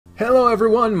Hello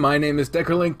everyone, my name is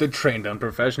Deckerlink, the Trained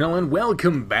Unprofessional, and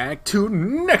welcome back to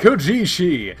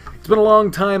Nekojishi! It's been a long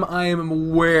time, I am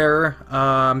aware.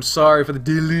 I'm sorry for the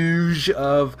deluge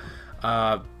of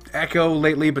echo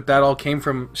lately, but that all came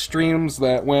from streams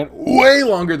that went way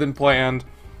longer than planned.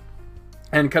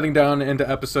 And cutting down into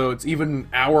episodes, even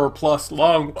hour-plus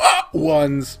long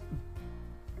ones,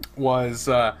 was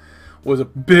a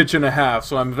bitch and a half.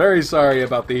 So I'm very sorry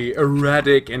about the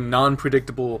erratic and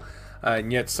non-predictable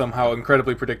and yet somehow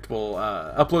incredibly predictable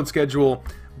upload schedule.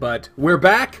 But we're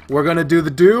back, we're gonna do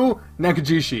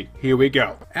Nekojishi, here we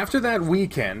go. After that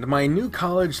weekend, my new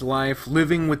college life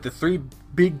living with the three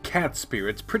big cat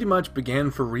spirits pretty much began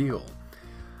for real.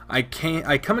 I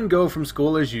come and go from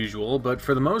school as usual, but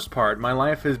for the most part, my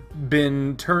life has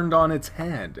been turned on its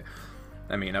head.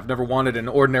 I mean, I've never wanted an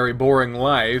ordinary, boring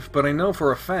life, but I know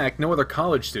for a fact no other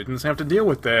college students have to deal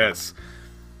with this.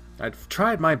 I've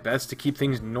tried my best to keep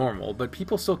things normal, but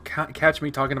people still catch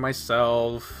me talking to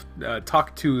myself,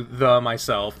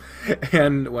 myself,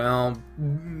 and, well,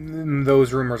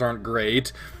 those rumors aren't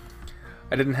great.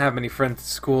 I didn't have many friends at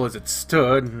school as it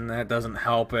stood, and that doesn't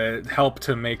help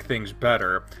to make things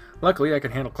better. Luckily, I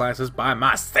can handle classes by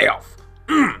myself.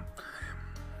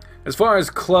 As far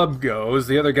as club goes,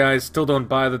 the other guys still don't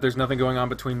buy that there's nothing going on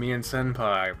between me and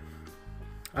Senpai.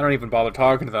 I don't even bother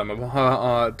talking to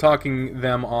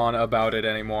them on about it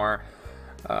anymore.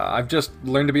 I've just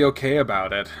learned to be okay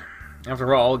about it.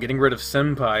 After all, getting rid of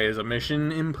Senpai is a mission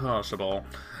impossible.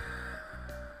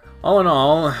 All in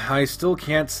all, I still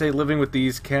can't say living with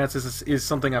these cats is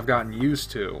something I've gotten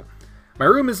used to. My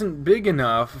room isn't big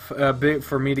enough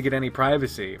for me to get any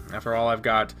privacy. After all, I've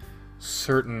got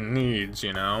certain needs,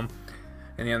 you know.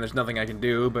 In the end, there's nothing I can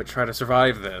do but try to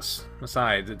survive this.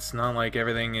 Besides, it's not like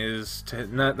everything is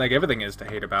to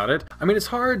hate about it. I mean, it's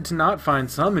hard to not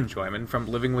find some enjoyment from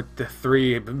living with the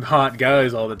three hot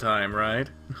guys all the time, right?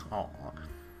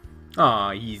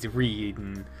 Aw, he's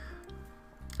reading.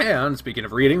 And speaking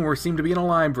of reading, we seem to be in a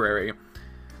library.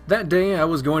 That day, I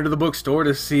was going to the bookstore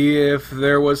to see if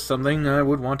there was something I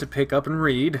would want to pick up and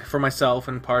read for myself,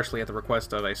 and partially at the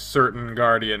request of a certain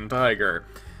guardian tiger.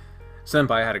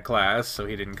 Senpai had a class, so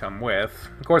he didn't come with.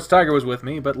 Of course, Tiger was with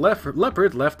me, but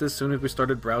Leopard left as soon as we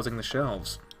started browsing the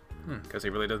shelves. Because he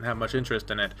really doesn't have much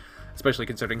interest in it, especially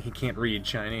considering he can't read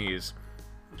Chinese.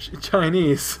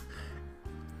 Chinese?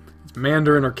 It's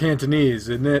Mandarin or Cantonese,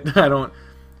 isn't it?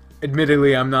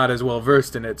 Admittedly, I'm not as well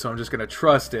versed in it, so I'm just gonna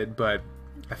trust it, but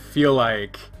I feel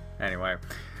like... Anyway.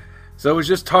 So it was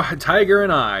just Tiger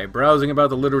and I, browsing about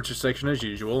the literature section as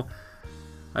usual.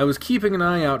 I was keeping an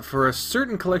eye out for a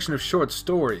certain collection of short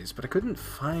stories, but I couldn't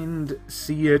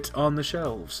see it on the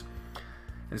shelves.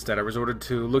 Instead, I resorted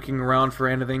to looking around for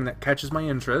anything that catches my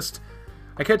interest.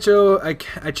 I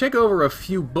check over a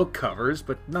few book covers,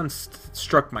 but none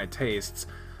struck my tastes.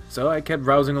 So I kept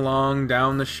browsing along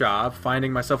down the shop,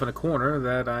 finding myself in a corner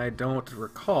that I don't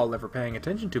recall ever paying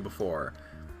attention to before.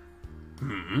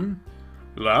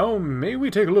 Lau, may we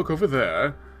take a look over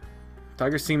there?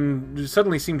 Tiger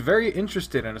suddenly seemed very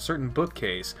interested in a certain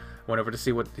bookcase. I went over to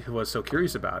see what he was so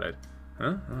curious about it.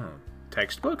 Huh? Oh,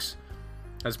 textbooks?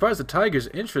 I was surprised at Tiger's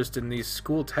interest in these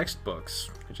school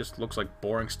textbooks. It just looks like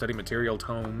boring study material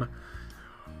tome.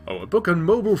 Oh, a book on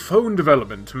mobile phone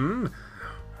development,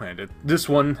 And this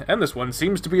one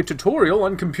seems to be a tutorial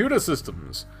on computer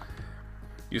systems.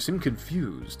 You seem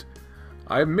confused.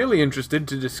 I am merely interested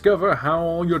to discover how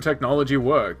all your technology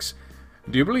works.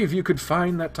 Do you believe you could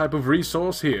find that type of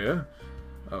resource here?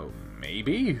 Oh,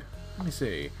 maybe? Let me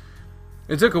see.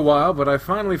 It took a while, but I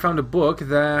finally found a book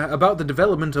about the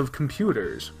development of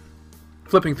computers.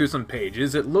 Flipping through some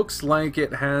pages, it looks like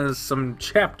it has some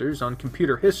chapters on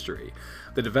computer history,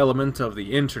 the development of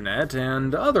the internet,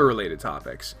 and other related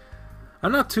topics.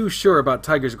 I'm not too sure about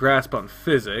Tiger's grasp on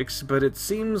physics, but it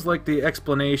seems like the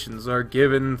explanations are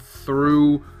given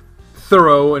through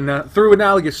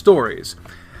analogous stories.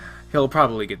 He'll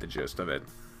probably get the gist of it.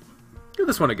 Give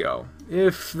this one a go.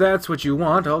 If that's what you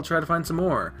want, I'll try to find some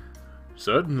more.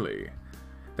 Certainly.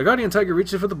 The guardian tiger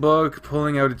reaches for the book,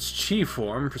 pulling out its chi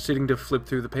form, proceeding to flip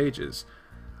through the pages.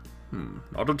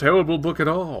 Not a terrible book at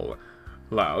all.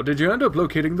 Lau, did you end up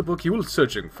locating the book you were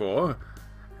searching for?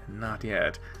 Not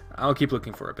yet. I'll keep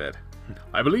looking for a bit.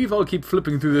 I believe I'll keep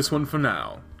flipping through this one for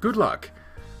now. Good luck.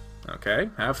 Okay,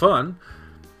 have fun.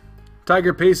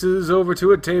 Tiger paces over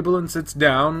to a table and sits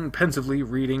down, pensively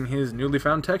reading his newly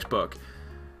found textbook.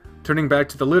 Turning back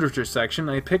to the literature section,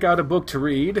 I pick out a book to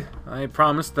read. I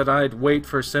promised that I'd wait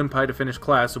for Senpai to finish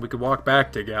class so we could walk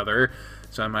back together,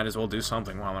 so I might as well do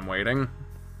something while I'm waiting.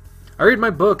 I read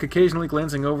my book, occasionally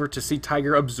glancing over to see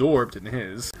Tiger absorbed in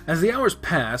his. As the hours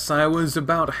pass, I was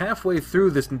about halfway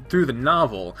through the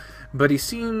novel, but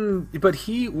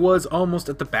he was almost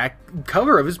at the back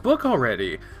cover of his book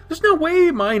already. There's no way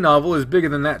my novel is bigger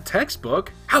than that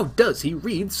textbook. How does he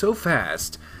read so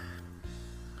fast?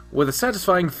 With a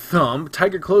satisfying thump,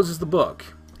 Tiger closes the book.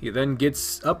 He then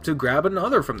gets up to grab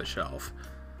another from the shelf.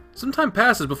 Some time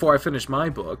passes before I finish my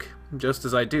book. Just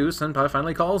as I do, Senpai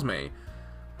finally calls me.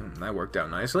 That worked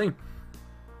out nicely.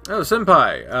 Oh,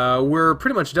 Senpai, we're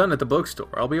pretty much done at the bookstore.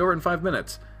 I'll be over in 5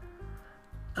 minutes.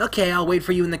 Okay, I'll wait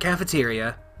for you in the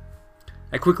cafeteria.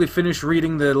 I quickly finish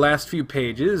reading the last few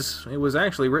pages. It was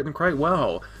actually written quite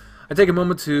well. I take a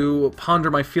moment to ponder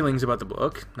my feelings about the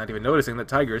book, not even noticing that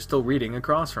Tiger is still reading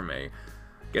across from me.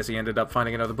 Guess he ended up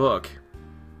finding another book.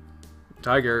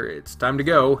 Tiger, it's time to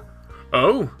go.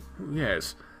 Oh?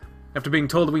 Yes. After being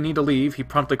told we need to leave, he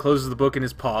promptly closes the book in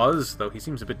his paws, though he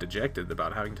seems a bit dejected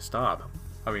about having to stop.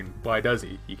 I mean, why does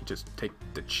he? He could just take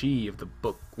the chi of the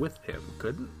book with him,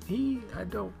 couldn't he? I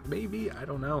don't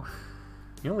know.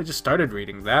 He only just started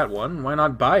reading that one. Why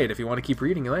not buy it if you want to keep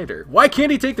reading later? Why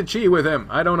can't he take the chi with him?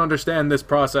 I don't understand this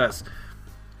process.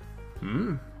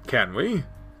 Can we?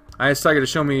 I asked Tiger to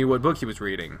show me what book he was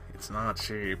reading. It's not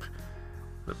cheap.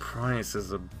 The price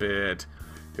is a bit...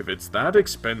 If it's that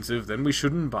expensive, then we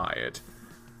shouldn't buy it.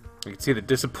 You can see the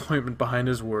disappointment behind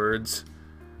his words.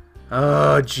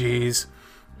 Oh, jeez.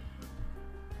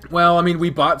 Well, I mean, we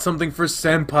bought something for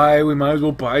Senpai. We might as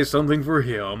well buy something for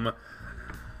him.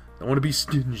 Don't want to be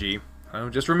stingy.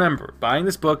 Just remember, buying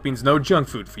this book means no junk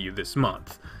food for you this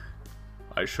month.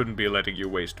 I shouldn't be letting you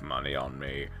waste money on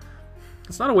me.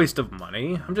 It's not a waste of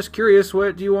money. I'm just curious,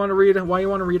 what do you want to read? Why you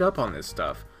want to read up on this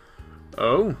stuff?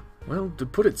 Oh, well, to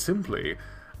put it simply,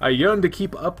 I yearn to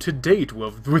keep up to date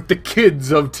with the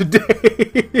kids of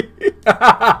today.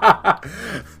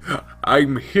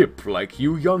 I'm hip like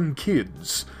you young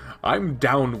kids. I'm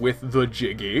down with the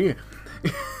jiggy.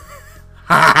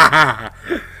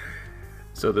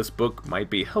 So this book might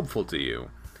be helpful to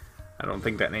you. I don't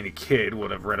think that any kid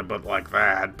would have read a book like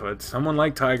that, but someone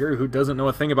like Tiger, who doesn't know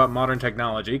a thing about modern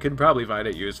technology, could probably find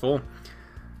it useful.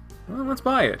 Well, let's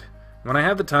buy it. When I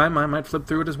have the time, I might flip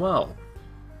through it as well.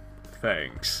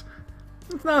 Thanks.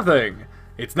 It's nothing.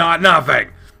 It's not nothing.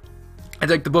 I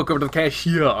take the book over to the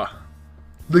cashier.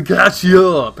 The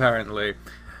cashier, apparently.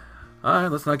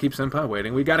 Alright, let's not keep Senpai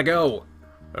waiting. We gotta go.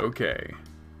 Okay.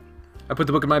 I put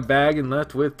the book in my bag and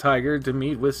left with Tiger to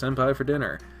meet with Senpai for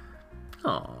dinner.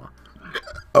 Aww.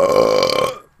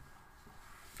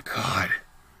 God.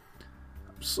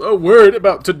 I'm so worried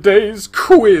about today's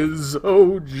quiz.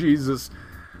 Oh, Jesus.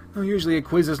 Well, usually a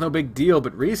quiz is no big deal,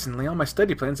 but recently all my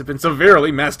study plans have been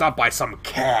severely messed up by some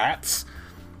cats.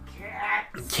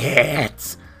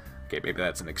 Cats. Okay, maybe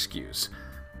that's an excuse.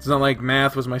 It's not like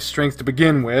math was my strength to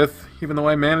begin with. Even though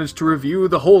I managed to review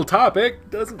the whole topic,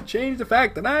 doesn't change the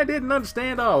fact that I didn't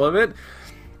understand all of it.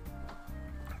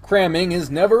 Cramming is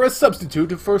never a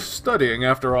substitute for studying,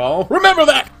 after all. Remember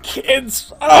that,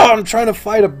 kids! Oh, I'm trying to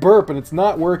fight a burp and it's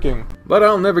not working. But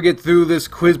I'll never get through this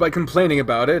quiz by complaining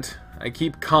about it. I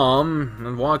keep calm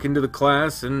and walk into the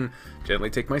class and gently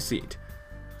take my seat.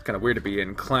 It's kind of weird to be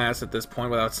in class at this point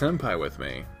without Senpai with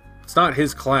me. It's not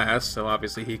his class, so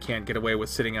obviously he can't get away with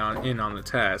sitting in on the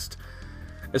test.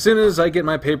 As soon as I get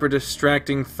my paper,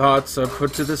 distracting thoughts are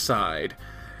put to the side.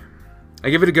 I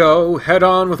give it a go, head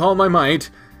on with all my might,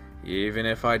 even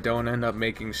if I don't end up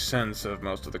making sense of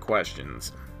most of the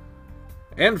questions.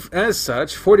 And as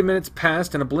such, 40 minutes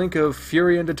passed in a blink of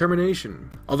fury and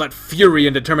determination. All that fury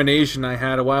and determination I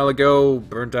had a while ago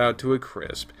burnt out to a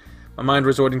crisp, my mind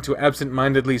resorting to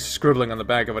absent-mindedly scribbling on the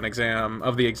back of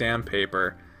the exam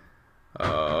paper.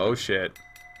 Oh, shit.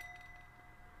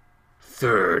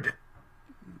 Third.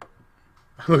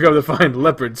 I look up to find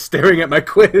leopards staring at my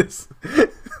quiz. There's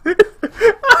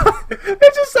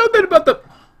just something about the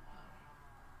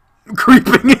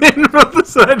creeping in from the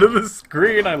side of the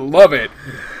screen. I love it.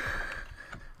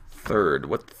 Third.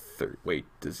 What third? Wait,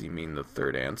 does he mean the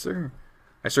third answer?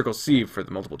 I circle C for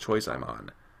the multiple choice I'm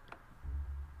on.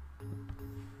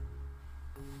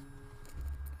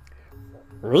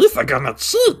 Lisa gonna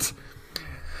cheat!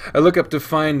 I look up to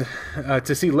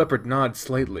see Leopard nod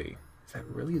slightly. Is that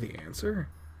really the answer?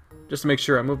 Just to make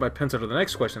sure, I move my pencil to the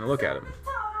next question and look at him.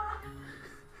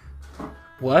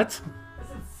 What? I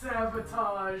said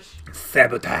sabotage.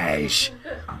 Sabotage!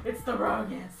 It's the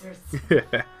wrong answers.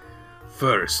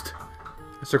 First.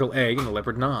 I circle egg and the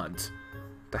leopard nods.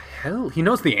 The hell? He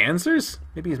knows the answers?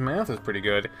 Maybe his math is pretty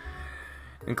good.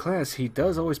 In class, he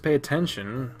does always pay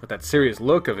attention, with that serious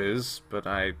look of his, but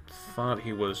I thought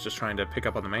he was just trying to pick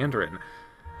up on the Mandarin.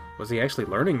 Was he actually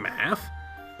learning math?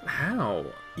 But how?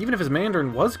 Even if his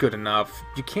Mandarin was good enough,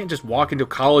 you can't just walk into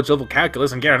college-level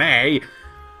calculus and get an A.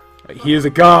 He is a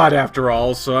god, after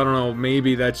all, so I don't know,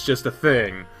 maybe that's just a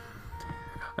thing.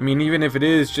 I mean, even if it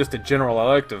is just a general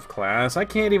elective class, I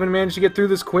can't even manage to get through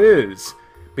this quiz.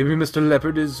 Maybe Mr.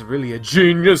 Leopard is really a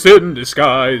genius in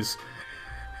disguise.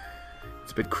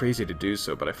 It's a bit crazy to do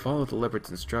so, but I followed the Leopard's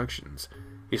instructions.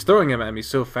 He's throwing them at me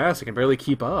so fast I can barely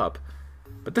keep up.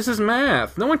 But this is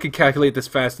math. No one can calculate this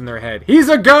fast in their head. He's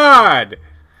a god!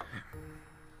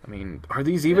 I mean, are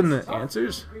these even the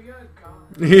answers?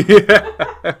 Yeah.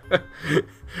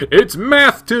 It's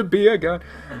math to be a god.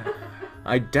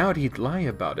 I doubt he'd lie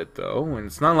about it, though, and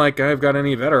it's not like I've got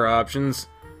any better options.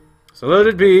 So let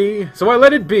it be. So I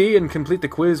let it be and complete the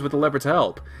quiz with the Leopard's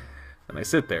help. And I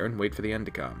sit there and wait for the end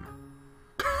to come.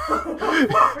 I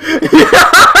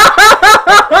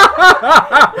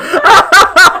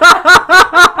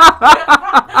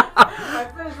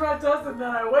finish my test and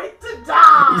then I wait to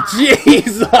die!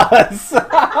 Jesus! I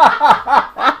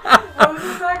was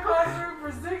in that classroom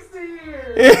for 60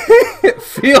 years! It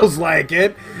feels like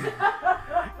it.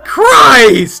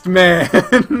 Christ, man!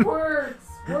 Word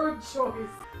choice.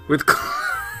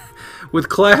 With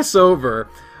class over,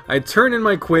 I turn in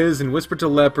my quiz and whisper to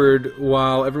Leopard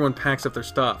while everyone packs up their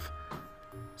stuff.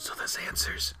 So those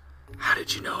answers, how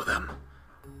did you know them?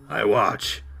 I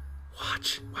watch.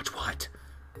 Watch what?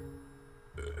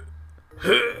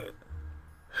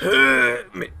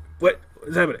 What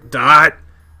is that? Dot.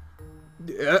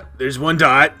 There's one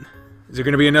dot. Is there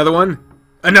gonna be another one?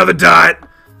 Another dot.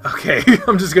 Okay,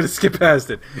 I'm just gonna skip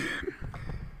past it.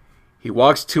 He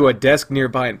walks to a desk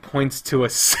nearby and points to a...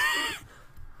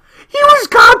 He was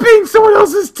copying someone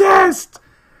else's test!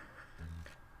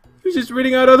 He was just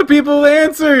reading out other people's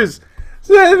answers!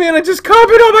 So that meant I just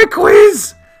copied on my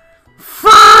quiz!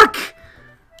 Fuck!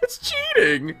 It's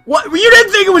cheating! What? You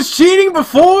didn't think it was cheating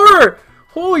before?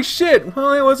 Holy shit!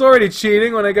 Well, it was already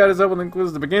cheating when I got his opening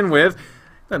quiz to begin with.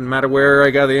 Doesn't matter where I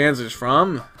got the answers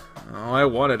from. All I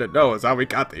wanted to know is how we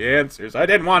got the answers. I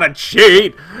didn't want to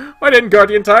cheat! Why didn't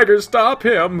Guardian Tiger stop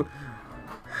him?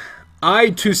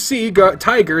 I to see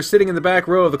Tiger sitting in the back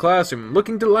row of the classroom,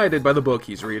 looking delighted by the book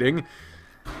he's reading.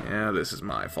 Yeah, this is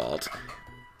my fault.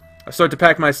 I start to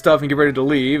pack my stuff and get ready to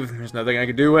leave. There's nothing I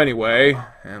can do anyway.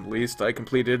 At least I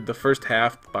completed the first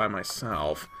half by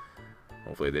myself.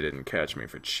 Hopefully they didn't catch me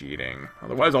for cheating.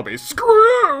 Otherwise I'll be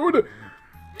screwed!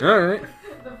 Alright.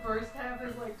 The first half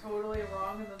is like totally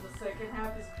wrong, and then the second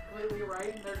half is completely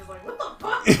right, and they're just like, what the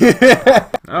fuck?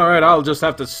 Alright, I'll just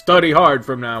have to study hard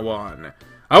from now on.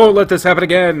 I won't let this happen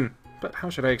again. But how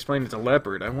should I explain it to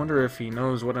Leopard? I wonder if he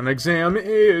knows what an exam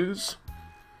is.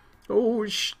 Oh,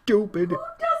 stupid. Who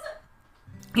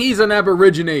doesn't? He's an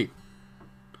aborigine.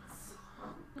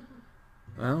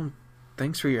 Well,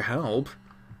 thanks for your help.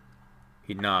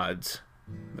 He nods.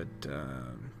 But,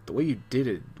 the way you did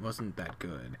it wasn't that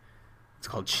good. It's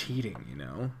called cheating, you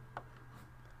know?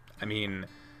 I mean,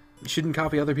 you shouldn't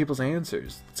copy other people's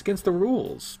answers. It's against the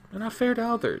rules. They're not fair to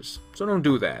others. So don't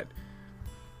do that.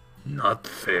 Not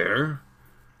fair?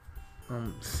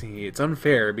 See, it's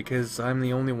unfair because I'm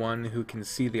the only one who can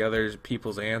see the other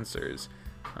people's answers.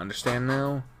 Understand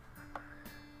now?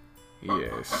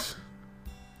 Yes.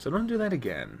 So don't do that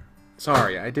again.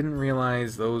 Sorry, I didn't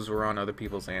realize those were on other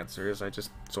people's answers. I just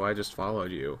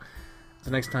followed you. So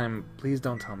next time, please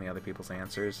don't tell me other people's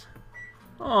answers.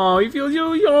 Oh, he feels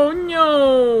you,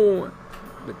 no.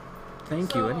 But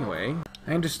thank you anyway.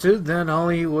 I understood that all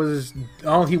he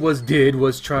did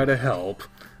was try to help,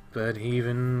 but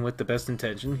even with the best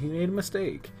intention, he made a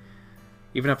mistake.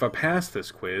 Even if I pass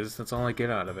this quiz, that's all I get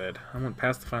out of it. I won't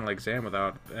pass the final exam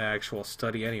without actual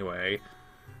study anyway.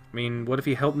 I mean, what if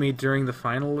he helped me during the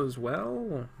final as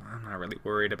well? I'm not really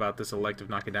worried about this elective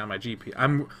knocking down my GPA.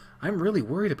 I'm really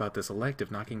worried about this elective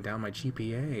knocking down my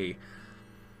GPA.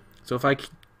 So if I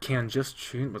can just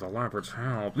cheat with a Leopard's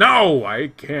help... No! I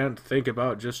can't think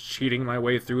about just cheating my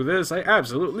way through this. I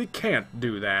absolutely can't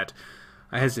do that.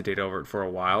 I hesitate over it for a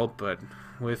while, but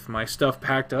with my stuff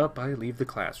packed up, I leave the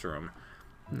classroom.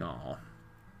 No.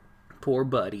 Poor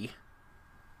buddy.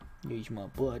 He's my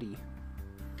buddy.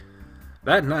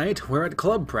 That night, we're at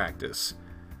club practice.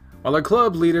 While our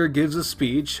club leader gives a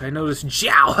speech, I notice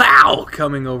Jiao Hao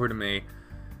coming over to me.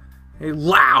 Hey,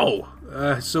 Lao!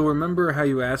 So remember how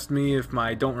you asked me if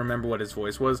I don't remember what his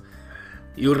voice was?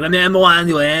 You remember when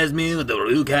you asked me what the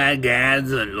Rukai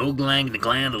gods and looked like the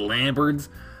clan of the Lampards?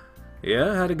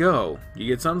 Yeah, how'd it go? You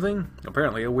get something?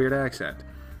 Apparently a weird accent.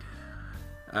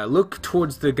 I look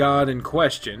towards the god in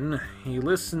question.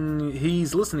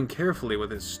 He's listening carefully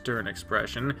with his stern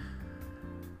expression.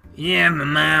 Yeah, my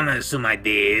mama, some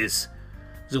ideas.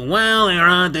 So while there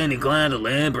aren't any clouded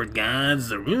leopard gods,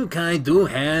 the Rukai do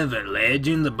have a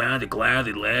legend about a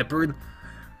clouded leopard.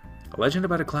 A legend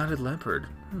about a clouded leopard?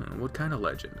 What kind of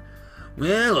legend?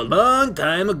 Well, a long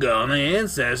time ago, my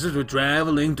ancestors were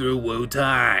traveling through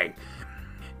Wutai.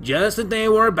 Just as they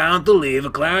were about to leave, a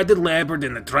clouded leopard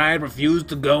and the tribe refused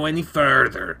to go any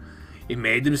further. It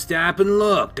made them stop and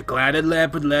look. The clouded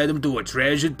leopard led them to a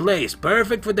treasured place,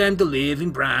 perfect for them to live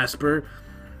and prosper.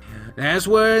 That's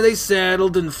where they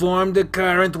settled and formed the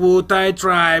current Wutai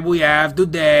tribe we have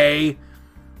today.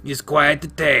 It's quite the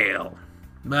tale.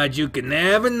 But you can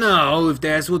never know if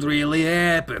that's what really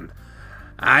happened.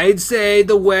 I'd say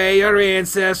the way our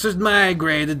ancestors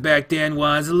migrated back then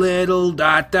was a little ...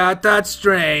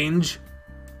 strange.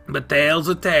 But tales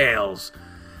are tales.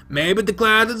 Maybe the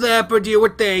clouded leopard you were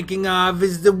thinking of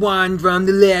is the one from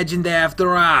the legend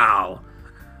after all.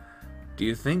 Do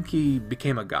you think he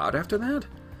became a god after that?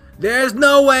 There's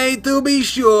no way to be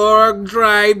sure. Our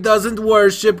tribe doesn't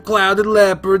worship clouded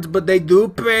leopards, but they do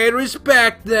pay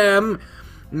respect them.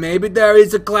 Maybe there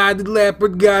is a clouded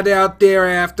leopard god out there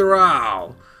after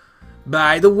all.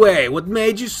 By the way, what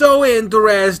made you so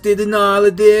interested in all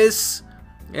of this?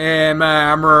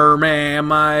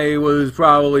 Ma'am, I was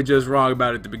probably just wrong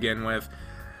about it to begin with.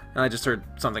 I just heard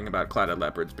something about clouded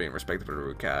leopards being respected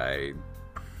for Rukai.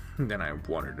 Then I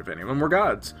wondered if any of them were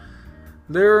gods.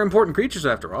 They're important creatures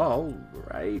after all,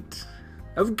 right?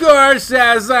 Of course,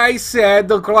 as I said,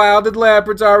 the clouded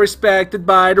leopards are respected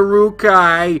by the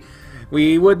Rukai.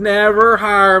 We would never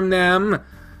harm them.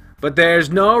 But there's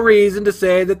no reason to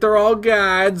say that they're all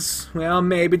gods. Well,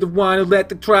 maybe the one who led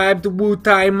the tribe to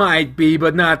Wutai might be,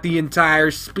 but not the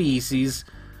entire species.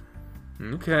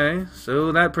 Okay,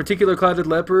 so that particular clouded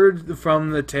leopard from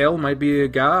the tale might be a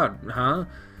god, huh?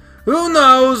 Who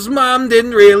knows? Mom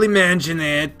didn't really mention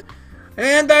it.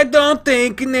 And I don't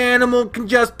think an animal can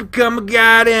just become a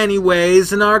god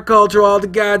anyways. In our culture, all the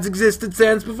gods existed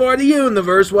since before the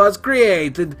universe was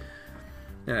created.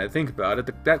 Yeah, think about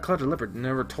it. That clouded leopard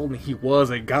never told me he was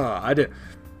a god.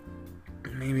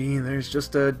 Maybe there's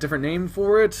just a different name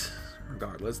for it.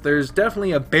 Regardless, there's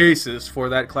definitely a basis for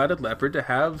that clouded leopard to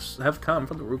have come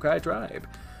from the Rukai tribe.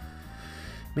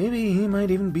 Maybe he might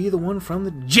even be the one from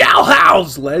the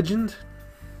Jailhouse legend.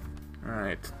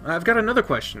 Alright, I've got another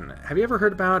question. Have you ever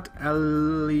heard about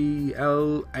L-A-D?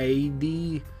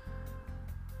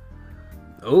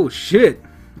 Oh shit!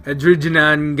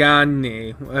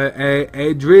 Adridinangane.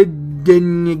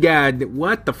 Adridinagad.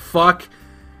 What the fuck?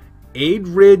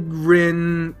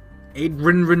 Adrinringane.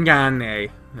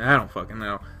 I don't fucking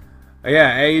know.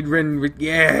 Yeah, Adrin.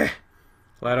 Yeah.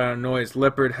 Let out a noise.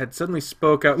 Leopard had suddenly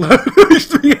spoke out loud.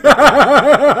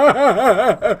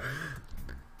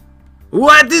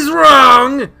 What is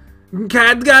wrong?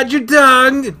 Cat got your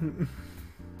tongue?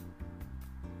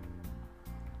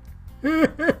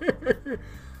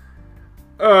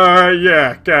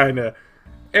 Yeah, kinda.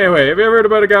 Anyway, have you ever heard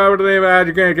about a guy with the name of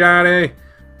Adrigane?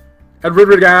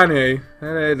 Adrigane?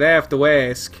 I'd have to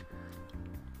ask.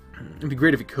 It'd be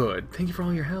great if you could. Thank you for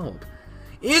all your help.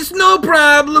 It's no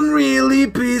problem, really.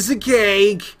 Piece of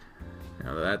cake.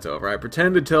 Now that that's over, I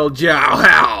pretend to tell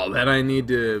Jiao that I need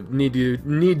to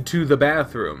the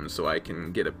bathroom so I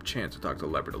can get a chance to talk to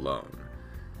the leopard alone.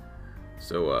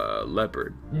 So,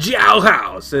 leopard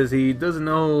Jiao says he doesn't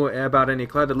know about any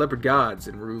clouded leopard gods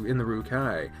in the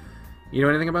Rukai. You know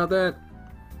anything about that?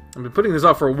 I've been putting this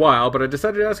off for a while, but I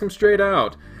decided to ask him straight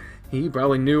out. He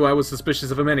probably knew I was suspicious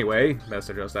of him anyway. Best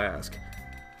to just ask.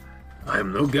 I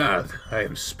am no god. I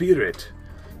am spirit.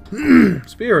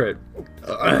 Spirit.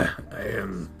 I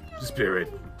am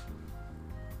spirit.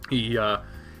 He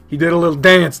did a little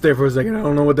dance there for a second. I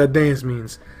don't know what that dance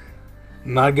means.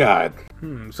 Not God.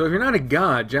 So if you're not a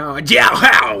god,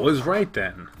 Jiao was right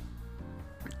then.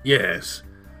 Yes.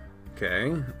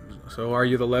 Okay. So are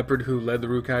you the leopard who led the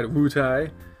Rukai to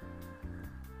Wutai?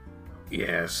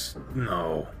 Yes.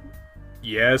 No.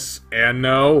 Yes and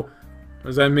no? What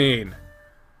does that mean?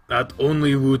 Not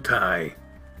only Wutai.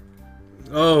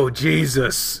 Oh,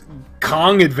 Jesus.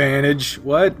 Kong advantage.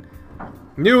 What?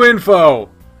 New info.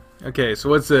 Okay, so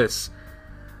what's this?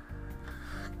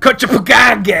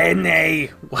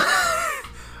 Kachapagane.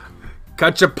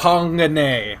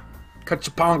 Kachapongane.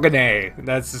 Kachapongane.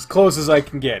 That's as close as I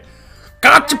can get.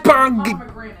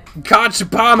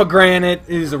 Kachapomegranate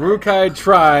is a Rukai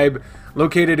tribe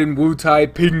located in Wutai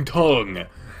Pingtung.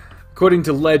 According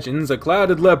to legends, a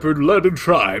clouded leopard led a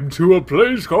tribe to a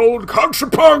place called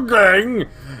Kachapongang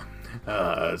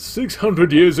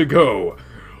 600 years ago.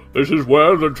 This is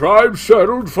where the tribe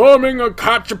settled, forming a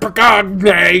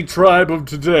Kachapagangne tribe of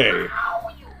today. Ow,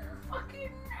 you fucking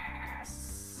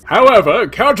ass. However,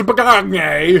 Couch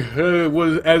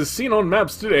was, as seen on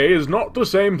maps today, is not the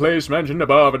same place mentioned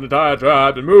above. An entire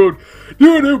tribe and moved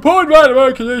due to point right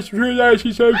evacuation between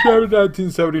 1977 and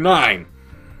 1979.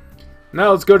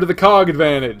 Now let's go to the cog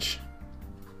advantage.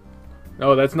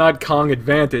 No, that's not Kong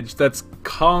advantage. That's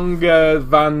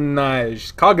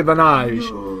Congavanage.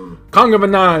 Congavanage.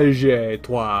 Congavanage,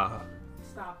 toi.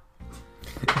 Stop.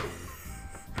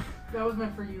 That was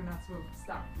meant for you, not Swoop.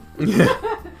 Stop.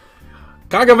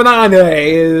 Kagavanane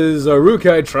is a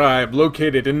Rukai tribe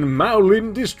located in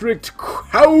Maolin District,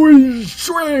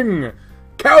 Cowswing.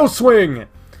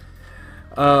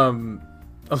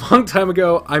 A long time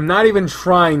ago, I'm not even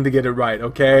trying to get it right,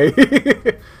 okay?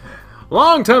 A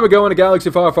long time ago in a galaxy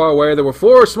far, far away, there were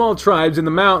 4 small tribes in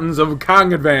the mountains of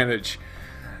Kong Advantage.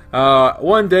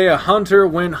 One day a hunter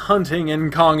went hunting in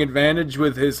Kong Advantage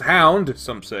with his hound.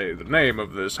 Some say the name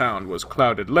of this hound was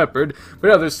Clouded Leopard, but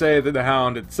others say that the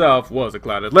hound itself was a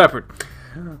Clouded Leopard.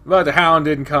 But the hound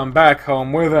didn't come back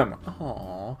home with him.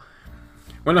 Aww.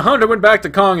 When the hunter went back to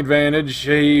Kong Advantage,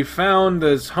 he found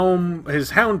his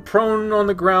hound prone on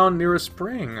the ground near a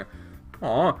spring.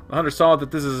 Aww. The hunter saw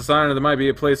that this is a sign that there might be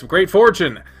a place of great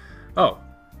fortune. Oh,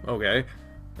 okay.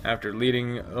 After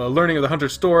learning of the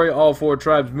hunter's story, all 4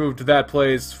 tribes moved to that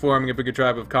place, forming a bigger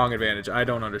tribe of Kong Advantage. I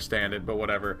don't understand it, but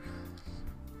whatever.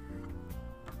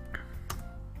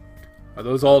 Are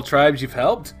those all tribes you've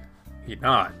helped? He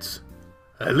nods.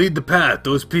 I lead the path.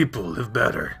 Those people live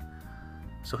better.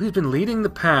 So he's been leading the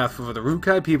path for the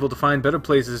Rukai people to find better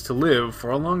places to live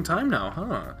for a long time now,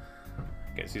 huh?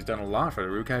 Guess he's done a lot for the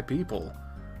Rukai people.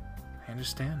 I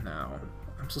understand now.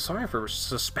 I'm so sorry for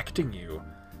suspecting you.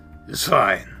 It's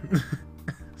fine.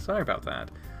 Sorry about that.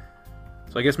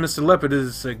 So I guess Mr. Leopard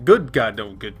is a good god,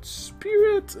 no good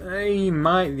spirit. He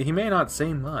may not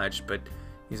say much, but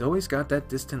he's always got that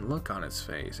distant look on his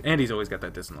face. And he's always got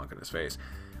that distant look on his face.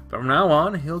 But from now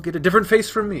on, he'll get a different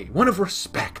face from me. One of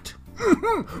respect.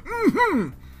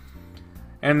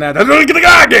 And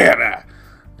that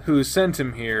who sent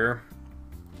him here.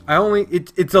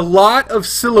 It's a lot of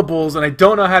syllables and I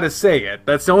don't know how to say it.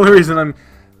 That's the only reason I'm...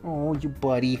 Oh, you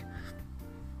buddy.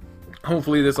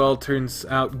 Hopefully this all turns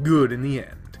out good in the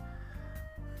end.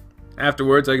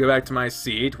 Afterwards, I go back to my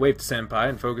seat, wave to Senpai,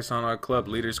 and focus on our club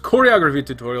leader's choreography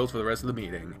tutorials for the rest of the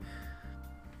meeting.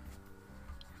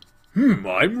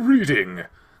 I'm reading.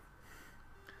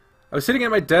 I was sitting at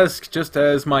my desk just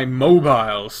as my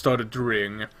mobile started to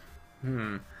ring.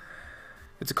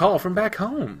 It's a call from back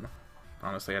home.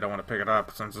 Honestly, I don't want to pick it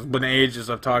up since it's been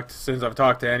ages since I've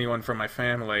talked to anyone from my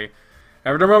family.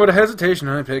 After a moment of hesitation,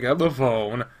 I pick up the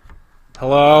phone.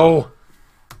 Hello?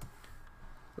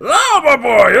 Oh, my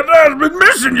boy, your dad's been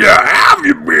missing you. How have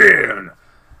you been?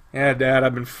 Yeah, Dad,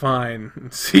 I've been fine.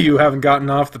 See, you haven't gotten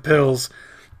off the pills.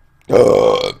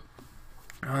 Well,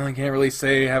 I can't really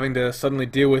say having to suddenly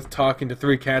deal with talking to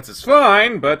 3 cats is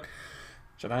fine, but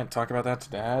should I talk about that to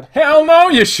Dad? Hell no,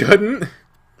 you shouldn't! I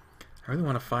really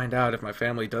want to find out if my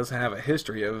family does have a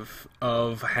history of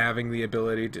having the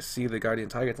ability to see the guardian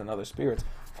tigers and other spirits.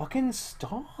 Fucking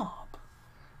stop!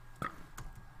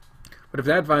 But if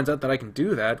Dad finds out that I can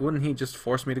do that, wouldn't he just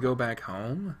force me to go back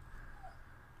home?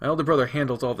 My older brother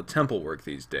handles all the temple work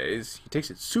these days. He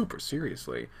takes it super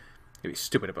seriously. I'd be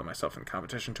stupid to put myself in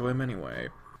competition to him anyway.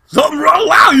 Something wrong?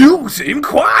 Wow, you seem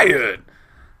quiet.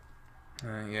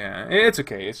 Yeah, it's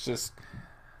okay. It's just...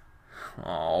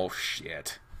 Oh,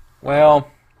 shit. Well,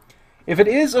 if it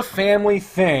is a family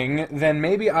thing, then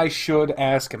maybe I should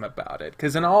ask him about it.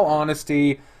 Because in all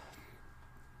honesty...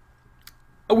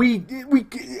 who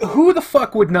the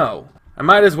fuck would know? I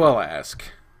might as well ask.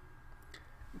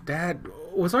 Dad,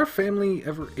 was our family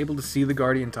ever able to see the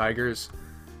guardian tigers?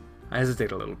 I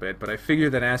hesitate a little bit, but I figure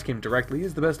that asking him directly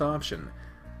is the best option.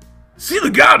 See the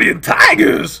guardian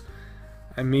tigers?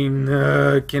 I mean,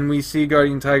 can we see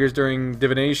guardian tigers during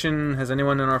divination? Has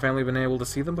anyone in our family been able to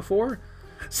see them before?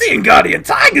 Seeing guardian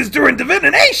tigers during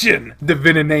divination?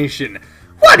 Divination.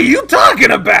 What are you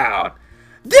talking about?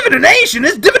 Divination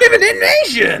is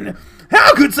divination!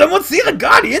 How could someone see the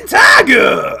guardian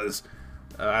tigers?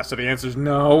 So the answer's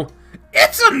no.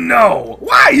 It's a no!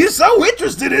 Why are you so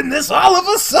interested in this all of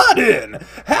a sudden?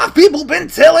 Have people been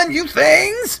telling you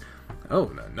things?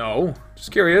 Oh, no.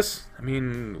 Just curious. I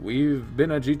mean, we've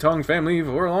been a Jitong family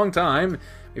for a long time.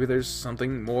 Maybe there's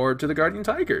something more to the guardian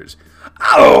tigers.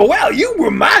 Oh, well, you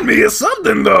remind me of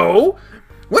something, though.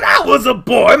 When I was a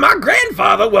boy, my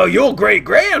grandfather, well, your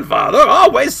great-grandfather,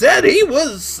 always said he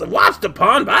was watched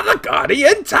upon by the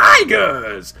guardian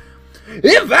tigers.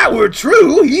 If that were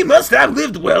true, he must have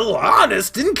lived well,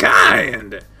 honest, and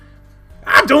kind.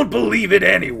 I don't believe it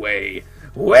anyway.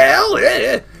 Well,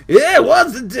 It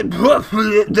wasn't.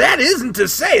 That isn't to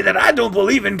say that I don't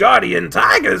believe in guardian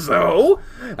tigers, though.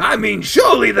 I mean,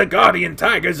 surely the guardian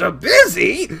tigers are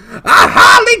busy. I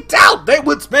highly doubt they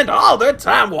would spend all their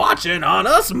time watching on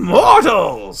us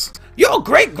mortals. Your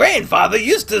great-grandfather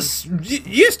used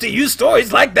to use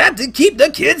stories like that to keep the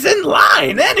kids in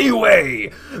line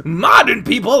anyway. Modern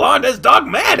people aren't as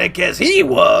dogmatic as he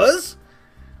was. ...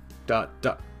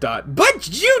 But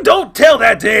you don't tell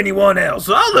that to anyone else,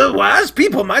 otherwise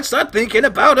people might start thinking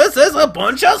about us as a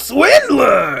bunch of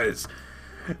swindlers.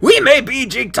 We may be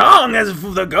Jigtong as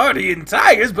the guardian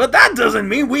tigers, but that doesn't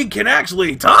mean we can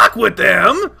actually talk with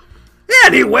them.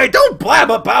 Anyway, don't blab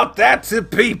about that to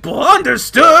people,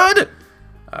 understood?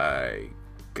 I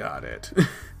got it.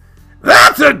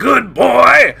 That's a good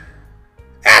boy!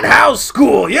 And how's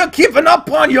school? You keeping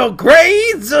up on your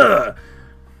grades?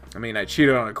 I mean, I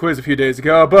cheated on a quiz a few days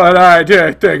ago, but I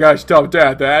did think I should tell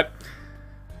Dad that.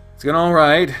 It's going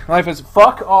alright. Life is...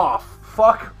 Fuck off.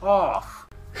 Fuck off.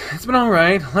 It's been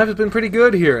alright. Life has been pretty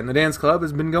good here, and the dance club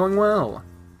has been going well.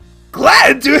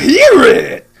 Glad to hear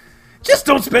it! Just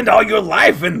don't spend all your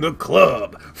life in the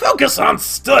club. Focus on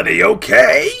study,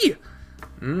 okay?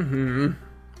 Mm-hmm.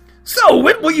 So,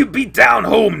 when will you be down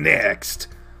home next?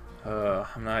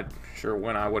 I'm not sure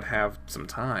when I would have some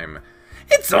time.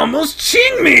 It's almost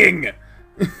Qingming!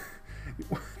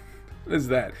 What is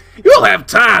that? You'll have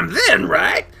time then,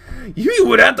 right? You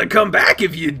would have to come back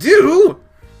if you do.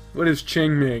 What is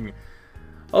Qingming?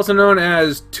 Also known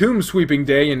as Tomb Sweeping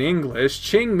Day in English,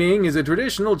 Qingming is a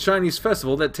traditional Chinese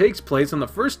festival that takes place on the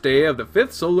first day of the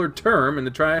 5th solar term in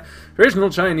the traditional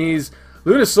Chinese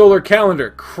lunisolar calendar.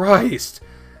 Christ!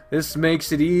 This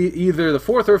makes it either the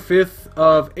 4th or 5th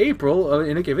of April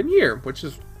in a given year, which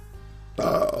is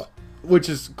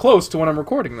close to when I'm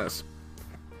recording this.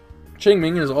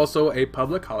 Qingming is also a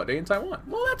public holiday in Taiwan.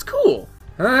 Well, that's cool.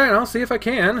 Alright, I'll see if I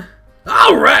can.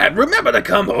 Alright, remember to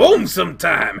come home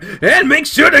sometime, and make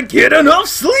sure to get enough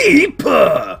sleep!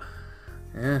 Yeah,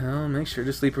 I'll make sure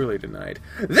to sleep early tonight.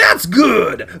 That's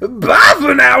good! Bye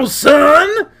for now,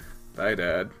 son! Bye,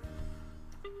 Dad.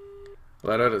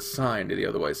 Let out a sign to the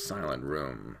otherwise silent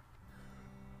room.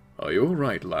 Are you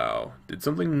alright, Lau? Did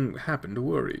something happen to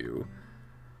worry you?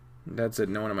 Dad said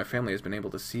no one in my family has been able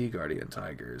to see guardian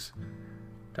tigers.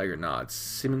 Tiger nods,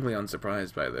 seemingly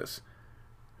unsurprised by this.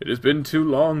 It has been too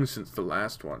long since the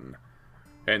last one.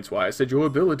 Hence why I said your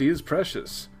ability is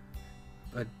precious.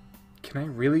 But can I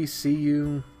really see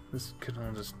you? This could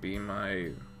all just be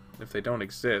my... If they don't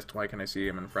exist, why can I see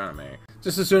them in front of me?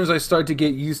 Just as soon as I start to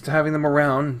get used to having them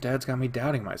around, Dad's got me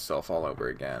doubting myself all over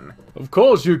again. Of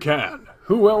course you can.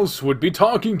 Who else would be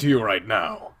talking to you right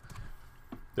now?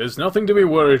 There's nothing to be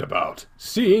worried about.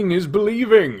 Seeing is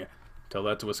believing. Tell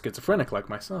that to a schizophrenic like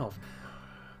myself.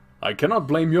 I cannot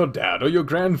blame your dad or your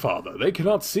grandfather. They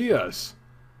cannot see us.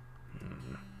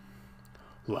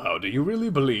 Lau, do you really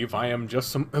believe I am just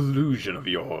some illusion of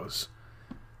yours?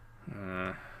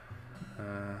 A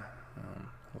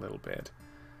little bit.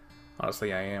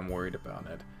 Honestly, I am worried about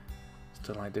it.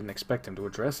 Still, I didn't expect him to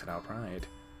address it outright.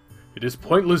 It is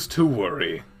pointless to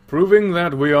worry. Proving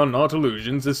that we are not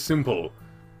illusions is simple.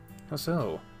 How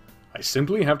so? I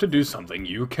simply have to do something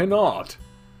you cannot.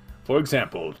 For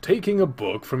example, taking a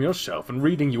book from your shelf and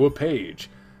reading you a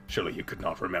page. Surely you could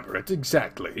not remember it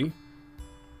exactly.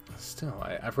 Still,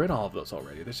 I've read all of those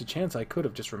already. There's a chance I could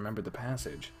have just remembered the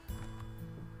passage.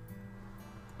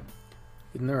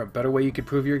 Isn't there a better way you could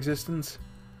prove your existence?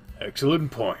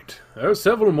 Excellent point. There are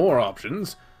several more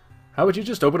options. How about you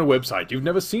just open a website you've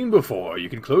never seen before? You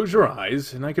can close your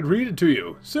eyes, and I could read it to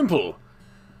you. Simple.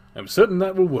 I'm certain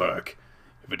that will work.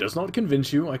 If it does not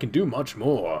convince you, I can do much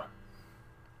more.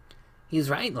 He's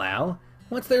right, Lau.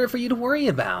 What's there for you to worry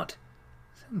about?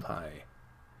 Senpai.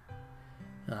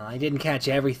 Well, I didn't catch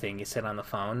everything you said on the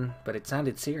phone, but it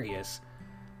sounded serious.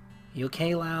 You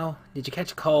okay, Lau? Did you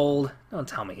catch a cold? Don't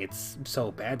tell me it's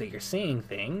so bad that you're seeing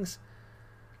things.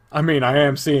 I mean, I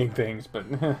am seeing things, but...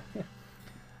 No,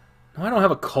 I don't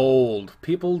have a cold.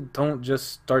 People don't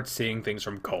just start seeing things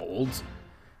from colds.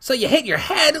 So you hit your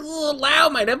head? Ooh, Lau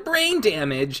might have brain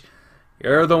damage.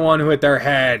 You're the one who hit their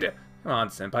head. Come on,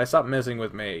 Senpai, stop messing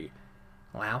with me.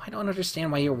 Lau, I don't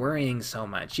understand why you're worrying so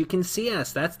much. You can see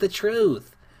us, that's the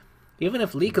truth. Even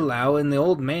if LIKULAU and the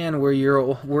old man were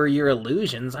your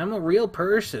illusions, I'm a real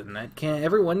person that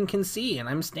everyone can see, and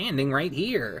I'm standing right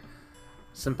here.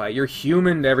 Senpai, you're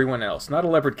human to everyone else, not a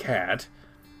leopard cat.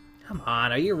 Come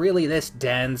on, are you really this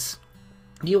dense?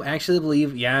 Do you actually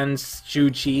believe Yan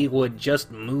Shuchi would just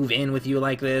move in with you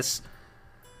like this?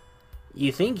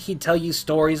 You think he'd tell you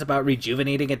stories about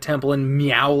rejuvenating a temple in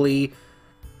Meowly?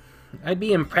 I'd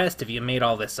be impressed if you made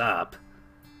all this up.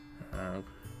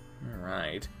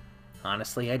 Alright.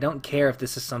 Honestly, I don't care if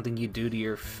this is something you do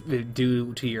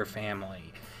to your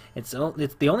family. It's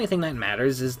the only thing that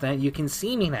matters is that you can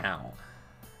see me now.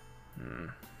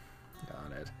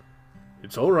 Got it.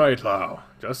 It's alright, Lau.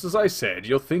 Just as I said,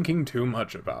 you're thinking too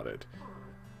much about it.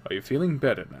 Are you feeling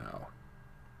better now?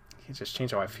 I can't just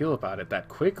change how I feel about it that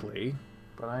quickly,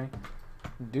 but I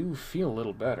do feel a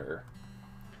little better.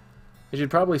 I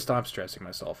should probably stop stressing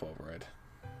myself over it.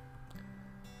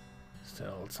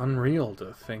 Still, it's unreal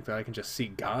to think that I can just see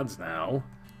gods now.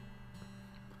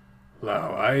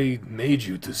 Lau, I made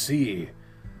you to see.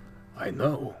 I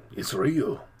know, it's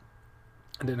real.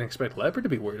 I didn't expect Leopard to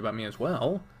be worried about me as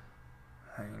well.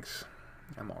 Thanks.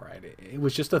 I'm alright. It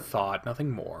was just a thought,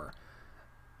 nothing more.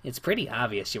 It's pretty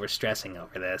obvious you were stressing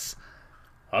over this.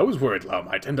 I was worried Lau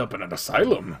might end up in an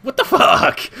asylum. What the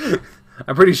fuck?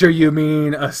 I'm pretty sure you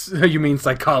mean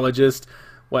psychologist.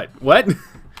 What?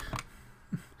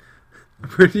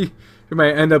 Pretty sure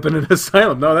might end up in an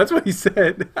asylum. No, that's what he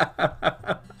said.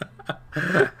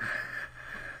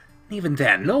 Even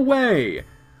then, no way.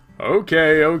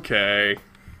 Okay.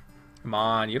 Come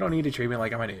on, you don't need to treat me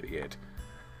like I'm an idiot.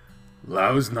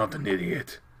 Lau's not an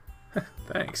idiot.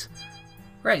 Thanks.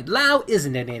 Right, Lau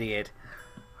isn't an idiot.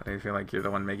 Why do you feel like you're the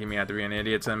one making me out to be an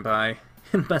idiot, Senpai?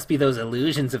 It must be those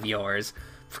illusions of yours.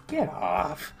 Get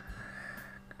off.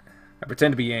 I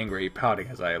pretend to be angry, pouting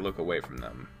as I look away from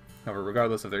them. However,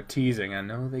 regardless of their teasing, I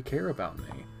know they care about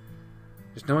me.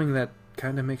 Just knowing that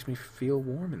kind of makes me feel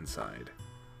warm inside.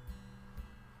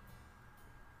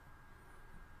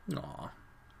 Aw.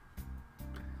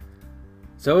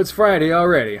 So it's Friday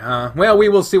already, huh? Well, we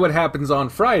will see what happens on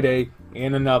Friday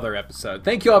in another episode.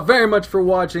 Thank you all very much for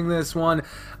watching this one.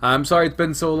 I'm sorry it's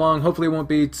been so long. Hopefully it won't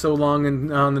be so long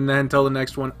until the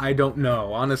next one. I don't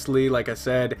know. Honestly, like I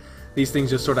said, these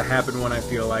things just sort of happen when I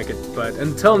feel like it. But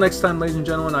until next time, ladies and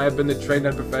gentlemen, I have been the Trained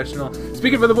Unprofessional.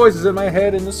 Speaking for the voices in my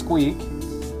head and the squeak,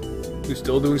 who's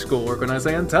still doing schoolwork when I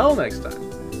say until next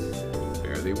time,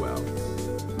 fare thee well.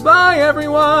 Bye,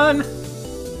 everyone!